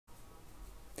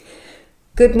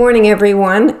Good morning,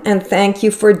 everyone, and thank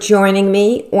you for joining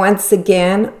me once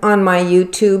again on my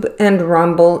YouTube and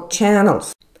Rumble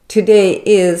channels. Today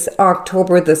is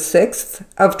October the 6th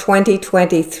of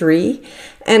 2023,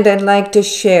 and I'd like to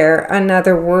share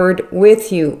another word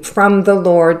with you from the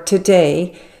Lord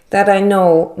today that I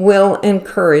know will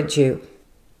encourage you.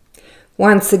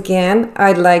 Once again,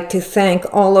 I'd like to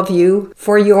thank all of you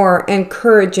for your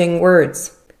encouraging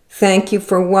words. Thank you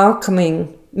for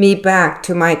welcoming me back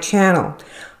to my channel.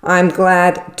 I'm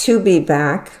glad to be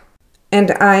back,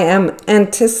 and I am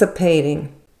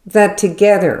anticipating that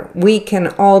together we can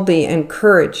all be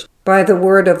encouraged by the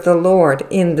word of the Lord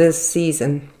in this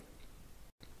season.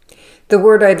 The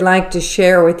word I'd like to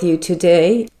share with you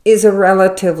today is a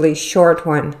relatively short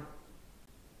one.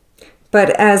 But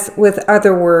as with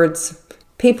other words,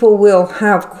 people will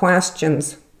have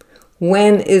questions.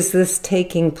 When is this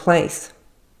taking place?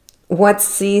 What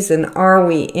season are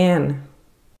we in?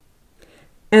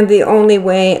 And the only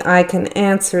way I can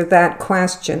answer that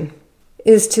question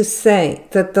is to say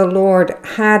that the Lord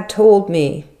had told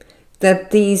me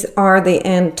that these are the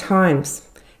end times,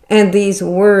 and these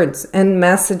words and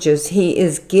messages He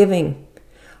is giving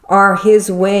are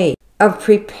His way of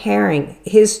preparing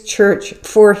His church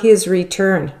for His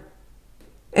return.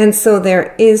 And so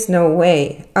there is no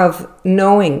way of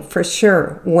knowing for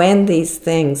sure when these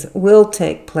things will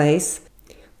take place,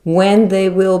 when they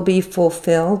will be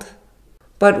fulfilled.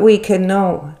 But we can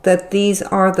know that these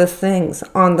are the things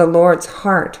on the Lord's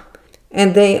heart,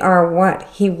 and they are what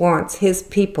He wants His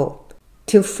people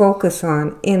to focus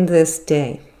on in this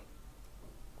day.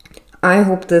 I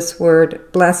hope this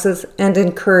word blesses and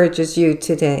encourages you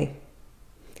today.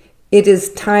 It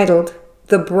is titled,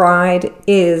 "The Bride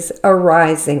is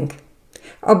Arising."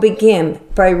 I'll begin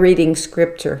by reading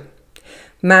scripture.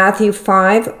 Matthew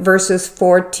 5, verses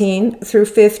 14 through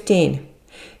 15.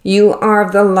 You are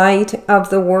the light of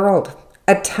the world.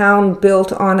 A town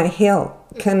built on a hill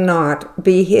cannot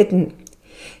be hidden.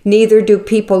 Neither do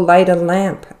people light a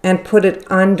lamp and put it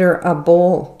under a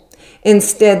bowl.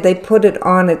 Instead, they put it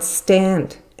on its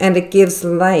stand, and it gives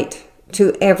light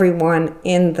to everyone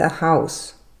in the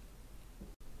house.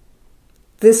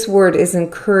 This word is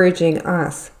encouraging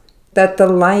us that the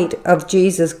light of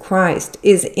Jesus Christ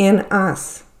is in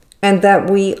us, and that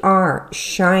we are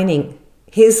shining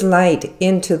His light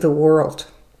into the world.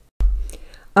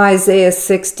 Isaiah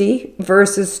 60,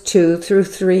 verses 2 through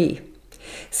 3.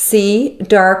 See,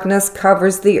 darkness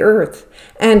covers the earth,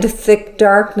 and thick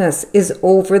darkness is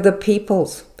over the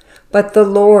peoples. But the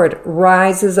Lord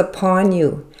rises upon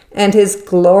you, and His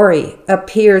glory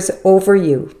appears over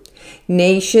you.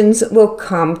 Nations will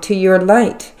come to your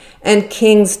light, and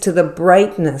kings to the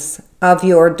brightness of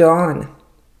your dawn.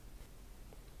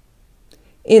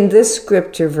 In this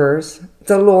scripture verse,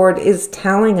 the Lord is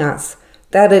telling us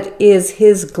that it is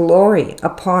His glory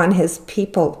upon His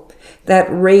people that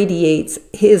radiates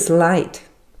His light.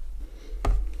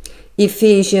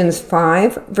 Ephesians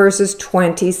 5, verses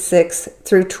 26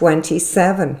 through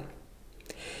 27.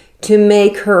 To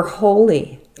make her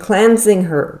holy, cleansing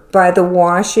her by the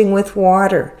washing with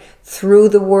water through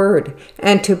the word,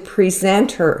 and to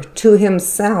present her to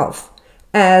Himself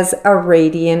as a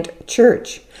radiant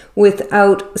church,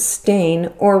 without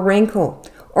stain or wrinkle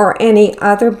or any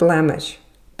other blemish,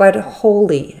 but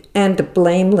holy and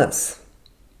blameless.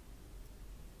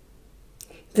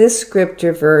 This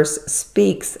scripture verse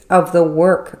speaks of the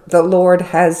work the Lord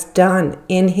has done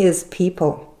in His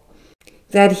people,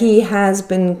 that He has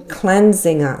been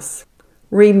cleansing us,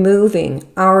 removing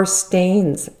our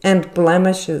stains and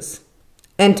blemishes,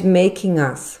 and making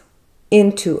us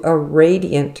into a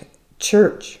radiant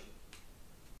church.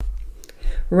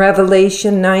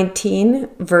 Revelation 19,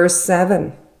 verse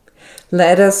 7.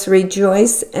 Let us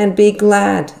rejoice and be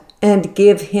glad and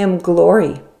give Him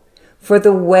glory, for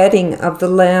the wedding of the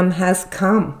Lamb has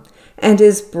come, and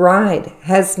His bride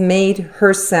has made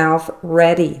herself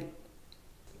ready.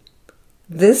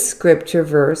 This scripture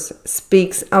verse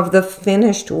speaks of the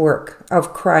finished work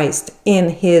of Christ in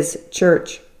His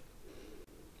church.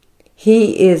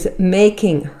 He is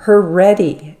making her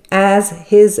ready as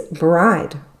His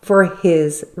bride for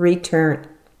His return.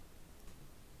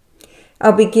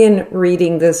 I'll begin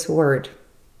reading this word.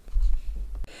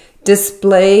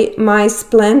 Display my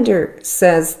splendor,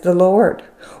 says the Lord.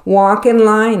 Walk in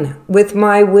line with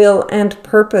my will and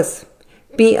purpose.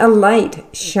 Be a light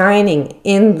shining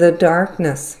in the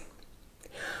darkness.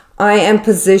 I am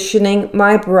positioning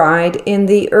my bride in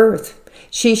the earth.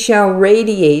 She shall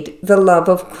radiate the love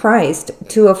of Christ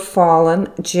to a fallen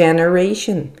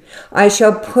generation. I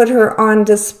shall put her on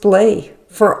display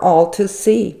for all to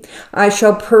see. I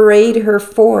shall parade her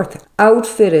forth,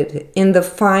 outfitted in the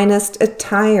finest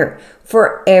attire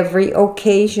for every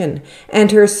occasion,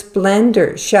 and her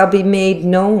splendor shall be made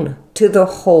known to the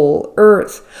whole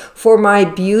earth. For my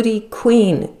beauty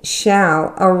queen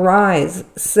shall arise,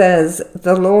 says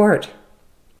the Lord.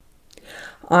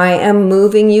 I am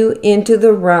moving you into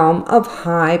the realm of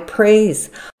high praise.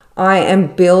 I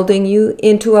am building you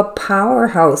into a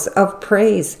powerhouse of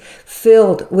praise,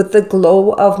 filled with the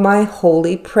glow of my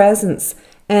holy presence,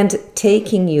 and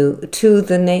taking you to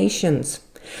the nations.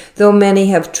 Though many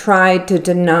have tried to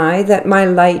deny that my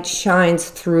light shines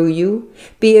through you,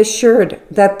 be assured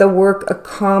that the work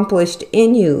accomplished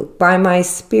in you by my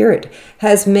Spirit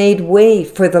has made way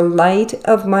for the light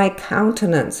of my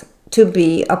countenance to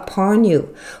be upon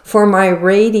you, for my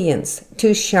radiance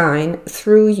to shine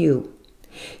through you.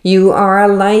 You are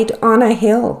a light on a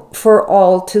hill for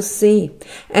all to see,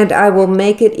 and I will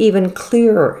make it even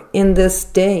clearer in this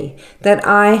day that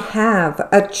I have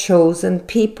a chosen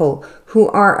people who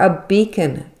are a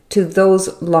beacon to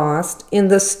those lost in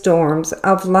the storms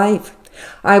of life.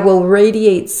 I will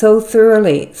radiate so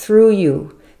thoroughly through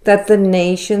you that the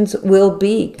nations will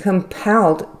be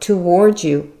compelled toward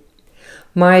you.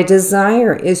 My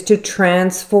desire is to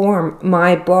transform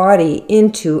my body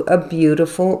into a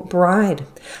beautiful bride,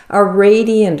 a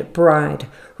radiant bride,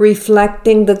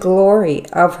 reflecting the glory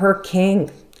of her King.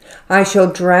 I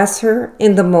shall dress her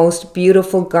in the most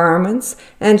beautiful garments,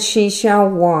 and she shall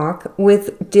walk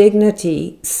with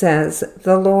dignity, says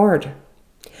the Lord.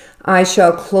 I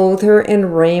shall clothe her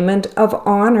in raiment of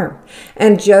honor,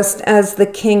 and just as the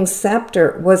king's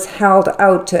scepter was held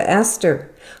out to Esther,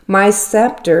 my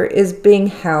scepter is being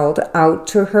held out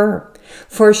to her,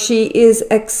 for she is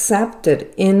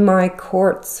accepted in my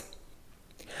courts.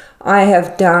 I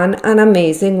have done an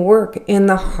amazing work in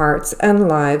the hearts and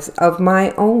lives of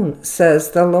my own,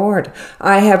 says the Lord.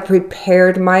 I have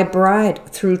prepared my bride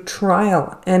through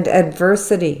trial and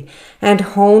adversity, and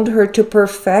honed her to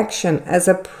perfection as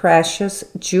a precious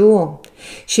jewel.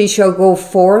 She shall go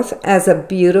forth as a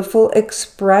beautiful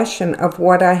expression of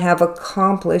what I have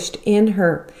accomplished in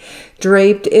her,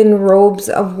 draped in robes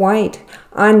of white,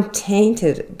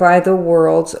 untainted by the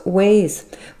world's ways.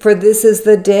 For this is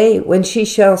the day when she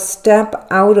shall step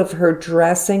out of her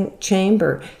dressing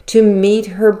chamber to meet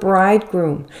her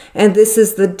bridegroom, and this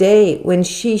is the day when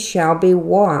she shall be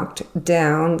walked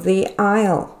down the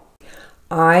aisle.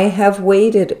 I have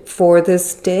waited for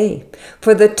this day,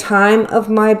 for the time of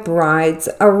my bride's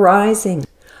arising.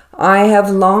 I have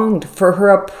longed for her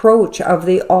approach of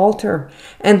the altar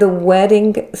and the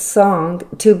wedding song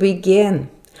to begin.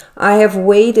 I have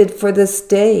waited for this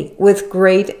day with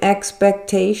great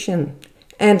expectation,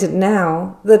 and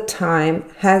now the time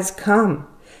has come,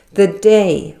 the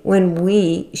day when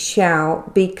we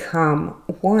shall become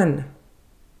one.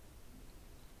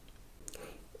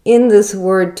 In this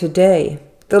word today,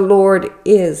 the Lord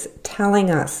is telling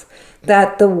us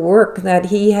that the work that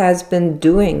He has been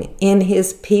doing in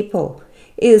His people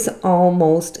is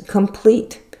almost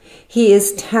complete. He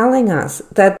is telling us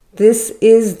that this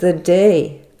is the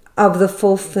day of the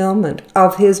fulfillment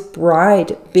of His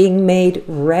bride being made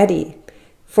ready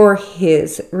for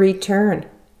His return.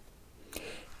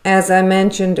 As I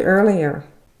mentioned earlier,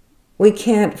 we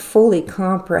can't fully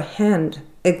comprehend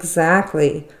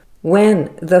exactly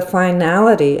when the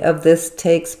finality of this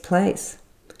takes place.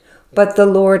 But the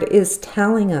Lord is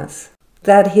telling us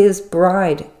that His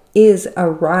bride is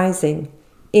arising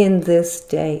in this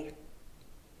day.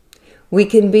 We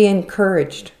can be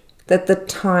encouraged that the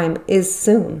time is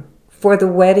soon for the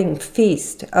wedding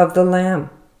feast of the Lamb,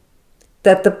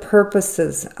 that the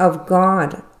purposes of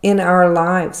God in our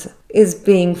lives is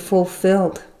being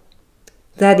fulfilled,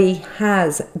 that He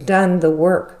has done the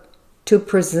work to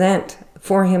present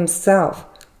for Himself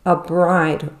a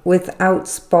bride without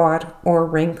spot or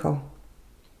wrinkle.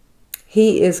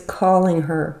 He is calling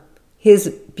her His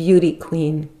beauty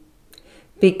queen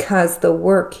because the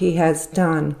work He has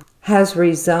done has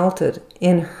resulted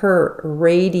in her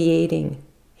radiating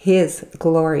His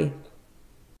glory.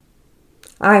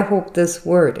 I hope this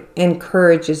word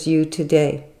encourages you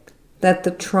today, that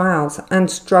the trials and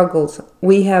struggles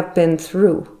we have been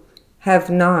through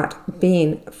have not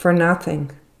been for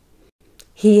nothing.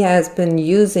 He has been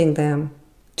using them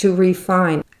to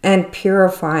refine and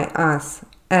purify us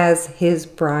as His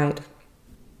bride.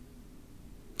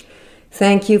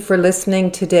 Thank you for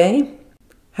listening today.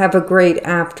 Have a great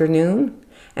afternoon.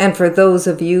 And for those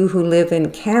of you who live in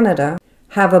Canada,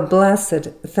 have a blessed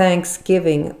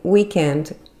Thanksgiving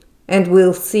weekend. And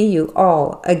we'll see you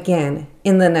all again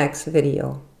in the next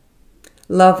video.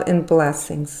 Love and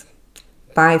blessings.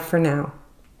 Bye for now.